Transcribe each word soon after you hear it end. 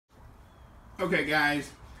Okay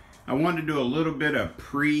guys, I wanted to do a little bit of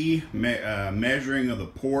measuring of the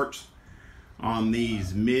ports on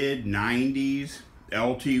these mid-90s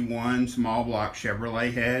LT1 small block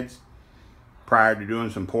Chevrolet heads prior to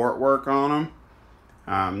doing some port work on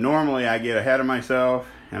them. Normally I get ahead of myself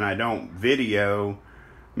and I don't video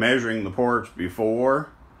measuring the ports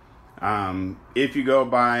before. If you go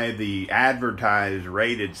by the advertised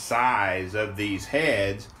rated size of these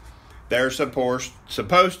heads, they're supposed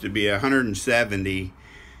to be 170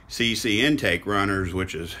 cc intake runners,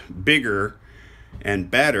 which is bigger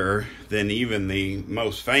and better than even the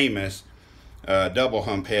most famous double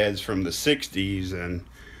hump heads from the 60s. And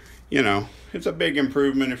you know, it's a big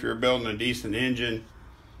improvement if you're building a decent engine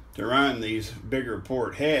to run these bigger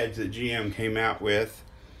port heads that GM came out with.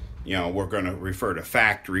 You know, we're going to refer to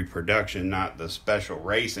factory production, not the special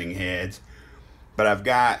racing heads. But I've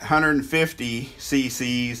got 150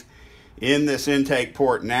 cc's in this intake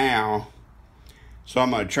port now, so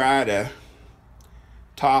I'm going to try to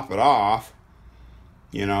top it off.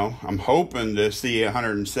 You know, I'm hoping to see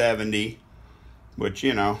 170, which,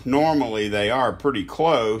 you know, normally they are pretty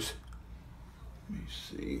close. Let me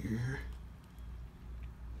see here.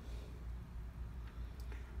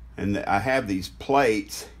 And I have these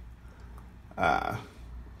plates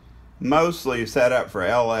mostly set up for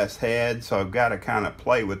LS heads, so I've got to kind of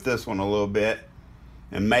play with this one a little bit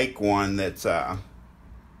and make one that's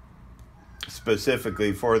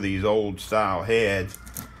specifically for these old style heads.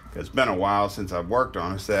 It's been a while since I've worked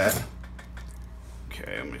on a set.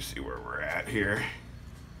 Okay, let me see where we're at here.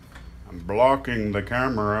 I'm blocking the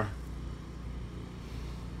camera.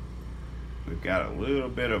 We've got a little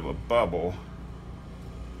bit of a bubble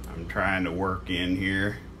I'm trying to work in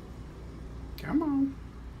here. Come on.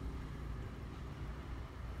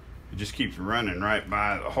 It just keeps running right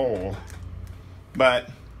by the hole. But,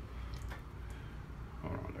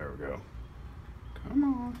 hold on, there we go. Come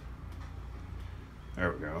on.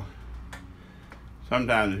 There we go.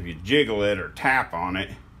 Sometimes if you jiggle it or tap on it,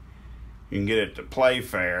 you can get it to play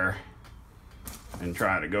fair and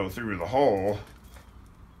try to go through the hole.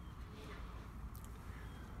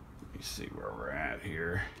 Let me see where we're at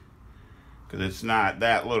here. Because it's not,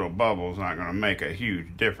 that little bubble's not going to make a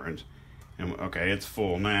huge difference. And okay, it's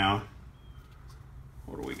full now.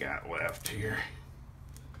 What do we got left here?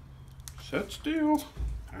 Sit still.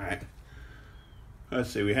 All right.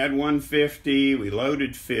 Let's see, we had 150, we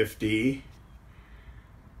loaded 50.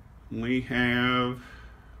 We have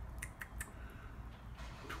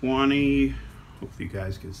 20, hope you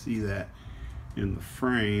guys can see that in the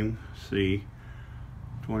frame. See,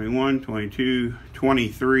 21, 22,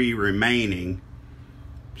 23 remaining.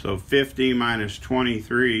 So 50 minus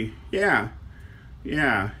 23, yeah,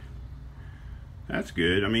 that's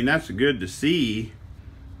good. I mean, that's good to see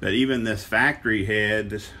that even this factory head,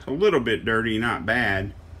 that's a little bit dirty, not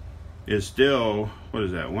bad, is still, what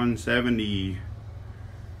is that, 170,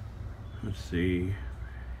 let's see, 10,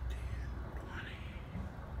 20,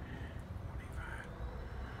 25.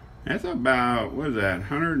 That's about, what is that,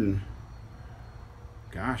 100 and,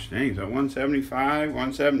 gosh dang, is that 175,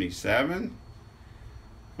 177?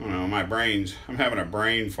 I don't know, my brain's, I'm having a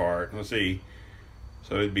brain fart. Let's see.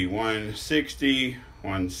 So it'd be 160,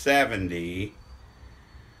 170,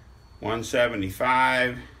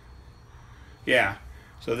 175. Yeah.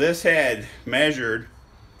 So this head measured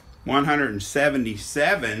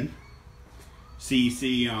 177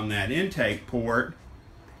 cc on that intake port,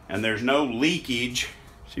 and there's no leakage.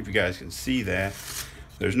 See if you guys can see that.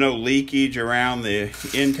 There's no leakage around the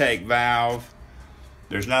intake valve.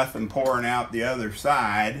 There's nothing pouring out the other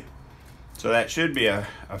side. So that should be a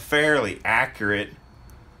fairly accurate,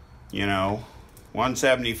 you know,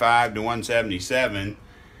 175 to 177.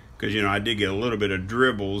 Because, you know, I did get a little bit of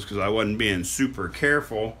dribbles because I wasn't being super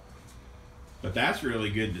careful. But that's really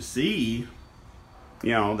good to see,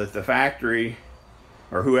 you know, that the factory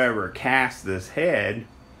or whoever cast this head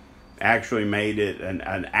actually made it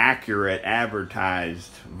an accurate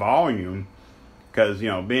advertised volume. Because, you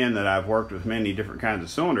know, being that I've worked with many different kinds of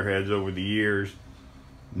cylinder heads over the years,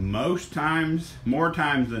 most times, more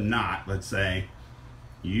times than not, let's say,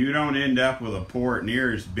 you don't end up with a port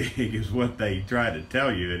near as big as what they try to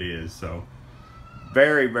tell you it is. So,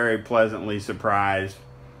 very, very pleasantly surprised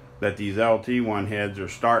that these LT1 heads are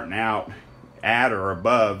starting out at or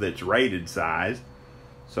above its rated size.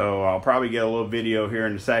 So, I'll probably get a little video here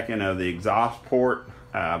in a second of the exhaust port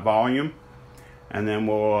volume. And then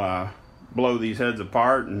we'll blow these heads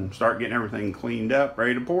apart and start getting everything cleaned up,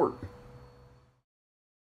 ready to port.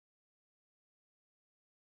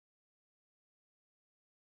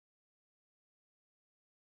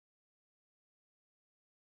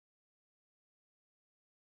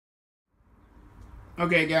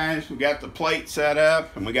 Okay guys, we got the plate set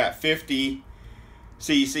up and we got 50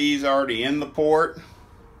 cc's already in the port.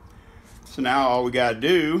 So now all we got to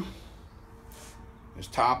do is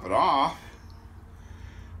top it off.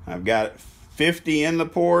 I've got 50 in the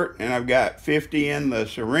port and I've got 50 in the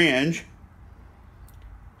syringe.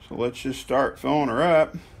 So let's just start filling her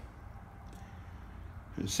up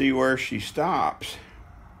and see where she stops.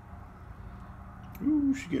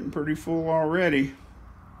 Ooh, she's getting pretty full already.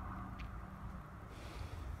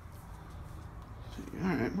 All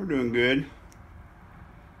right, we're doing good.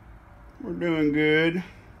 We're doing good.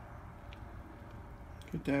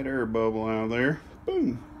 Get that air bubble out of there.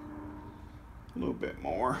 Boom. A little bit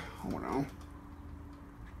more. Hold on.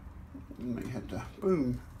 May have to.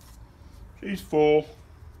 Boom. She's full.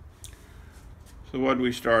 So what did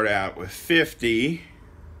we start out with? 50.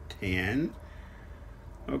 10.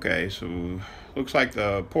 Okay, so looks like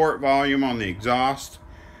the port volume on the exhaust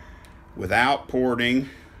without porting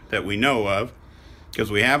that we know of,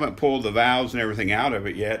 because we haven't pulled the valves and everything out of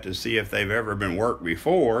it yet to see if they've ever been worked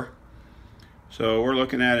before. So we're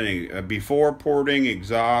looking at a before porting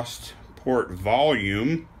exhaust port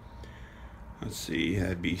volume. Let's see,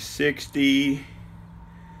 that'd be 65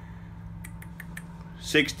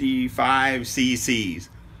 cc's.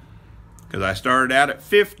 Because I started out at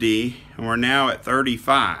 50 and we're now at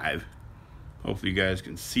 35. Hopefully you guys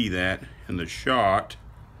can see that in the shot.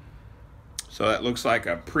 So that looks like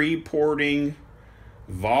a pre-porting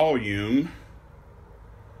volume.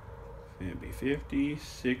 It'd be 50,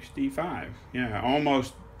 65. Yeah,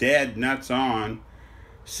 almost dead nuts on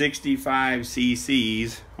 65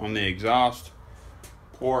 cc's on the exhaust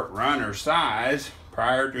port runner size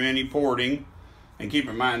prior to any porting. And keep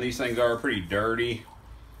in mind, these things are pretty dirty.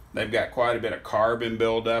 They've got quite a bit of carbon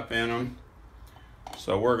buildup in them.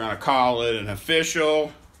 So we're going to call it an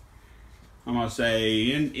official, I'm going to say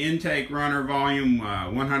intake runner volume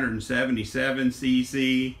 177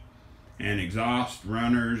 cc, and exhaust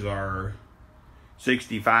runners are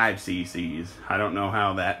 65 cc's. I don't know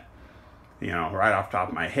how that, right off the top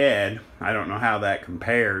of my head, I don't know how that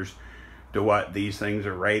compares to what these things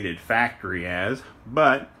are rated factory as,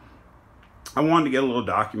 but I wanted to get a little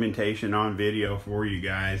documentation on video for you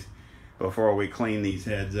guys before we clean these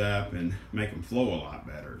heads up and make them flow a lot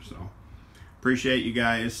better. So appreciate you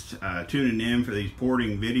guys tuning in for these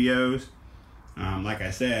porting videos. Like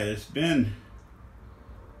I said, it's been,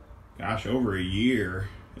 gosh, over a year,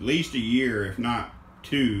 at least a year, if not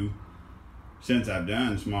two, since I've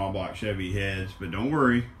done small block Chevy heads. But don't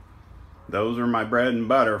worry, those are my bread and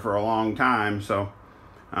butter for a long time. So,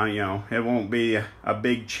 it won't be a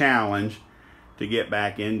big challenge to get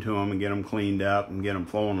back into them and get them cleaned up and get them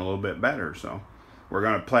flowing a little bit better. So we're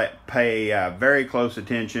going to pay very close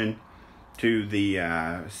attention to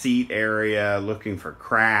the seat area, looking for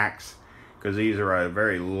cracks, because these are a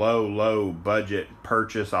very low budget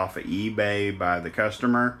purchase off of eBay by the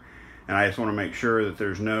customer, and I just want to make sure that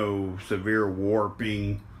there's no severe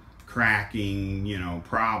warping, cracking,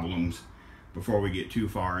 problems before we get too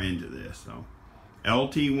far into this. So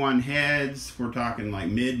LT1 heads, we're talking like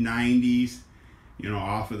mid-90s,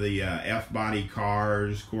 off of the F-body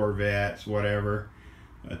cars, Corvettes, whatever.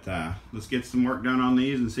 But let's get some work done on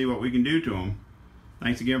these and see what we can do to them.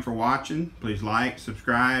 Thanks again for watching. Please like,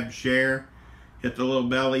 subscribe, share, hit the little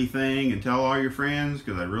belly thing, and tell all your friends,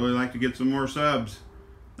 because I'd really like to get some more subs.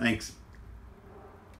 Thanks.